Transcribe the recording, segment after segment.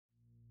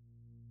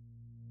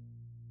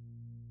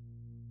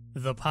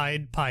The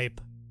Pied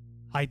Pipe.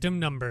 Item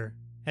number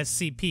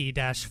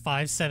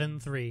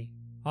SCP-573.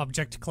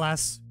 Object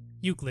class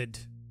Euclid.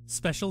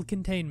 Special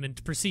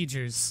containment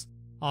procedures.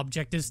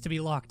 Object is to be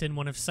locked in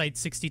one of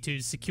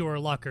Site-62's secure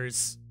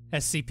lockers.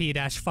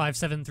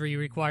 SCP-573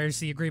 requires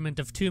the agreement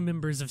of 2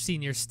 members of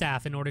senior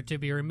staff in order to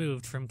be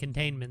removed from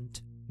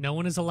containment. No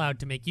one is allowed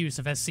to make use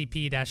of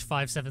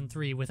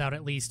SCP-573 without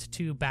at least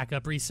 2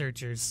 backup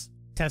researchers.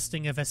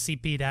 Testing of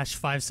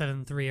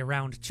SCP-573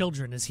 around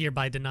children is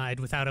hereby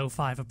denied without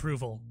O5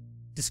 approval.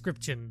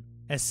 Description: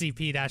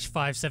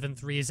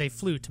 SCP-573 is a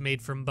flute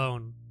made from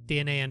bone.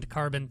 DNA and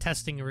carbon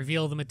testing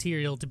reveal the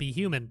material to be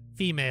human,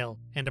 female,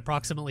 and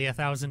approximately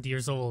 1,000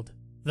 years old.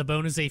 The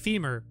bone is a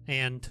femur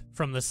and,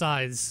 from the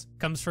size,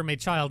 comes from a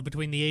child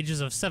between the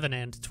ages of 7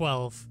 and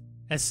 12.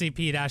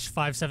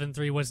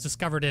 SCP-573 was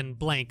discovered in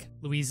blank,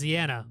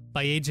 Louisiana,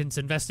 by agents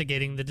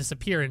investigating the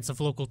disappearance of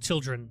local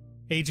children.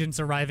 Agents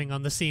arriving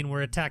on the scene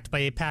were attacked by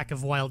a pack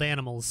of wild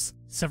animals,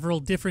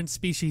 several different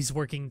species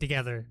working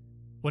together.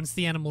 Once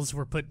the animals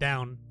were put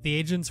down, the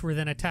agents were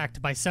then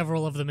attacked by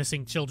several of the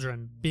missing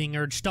children, being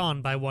urged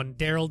on by one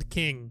Daryl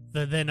King,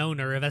 the then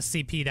owner of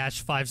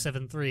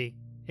SCP-573.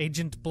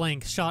 Agent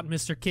Blank shot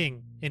Mr.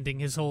 King, ending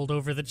his hold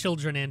over the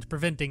children and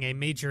preventing a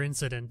major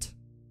incident.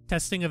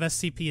 Testing of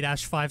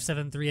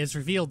SCP-573 has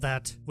revealed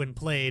that, when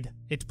played,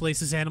 it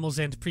places animals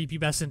and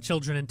prepubescent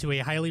children into a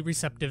highly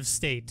receptive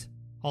state.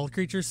 All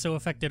creatures so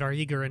affected are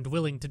eager and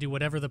willing to do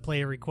whatever the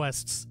player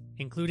requests,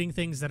 including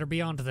things that are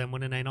beyond them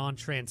when in a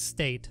non-trance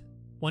state.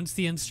 Once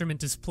the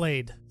instrument is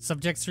played,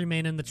 subjects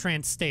remain in the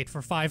trance state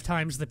for 5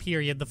 times the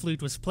period the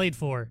flute was played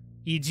for,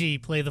 e.g.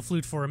 play the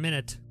flute for a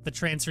minute, the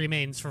trance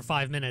remains for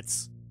 5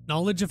 minutes.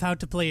 Knowledge of how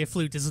to play a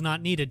flute is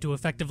not needed to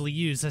effectively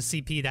use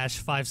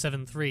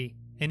SCP-573.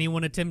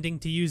 Anyone attempting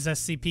to use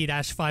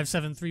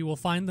SCP-573 will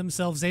find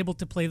themselves able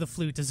to play the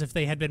flute as if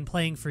they had been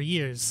playing for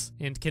years,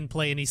 and can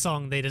play any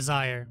song they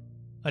desire.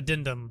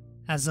 Addendum: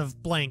 as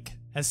of blank,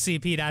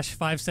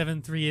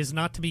 SCP-573 is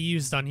not to be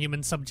used on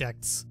human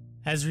subjects.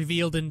 As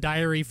revealed in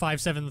Diary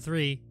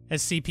 573,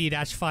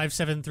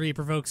 SCP-573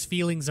 provokes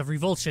feelings of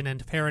revulsion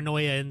and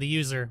paranoia in the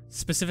user,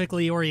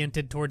 specifically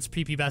oriented towards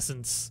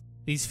prepubescents.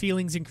 These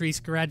feelings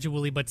increase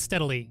gradually but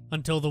steadily,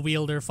 until the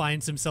wielder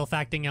finds himself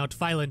acting out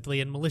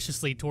violently and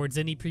maliciously towards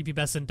any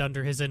prepubescent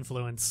under his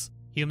influence.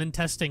 Human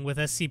testing with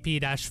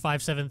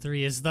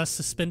SCP-573 is thus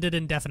suspended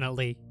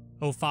indefinitely.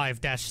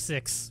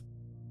 O5-6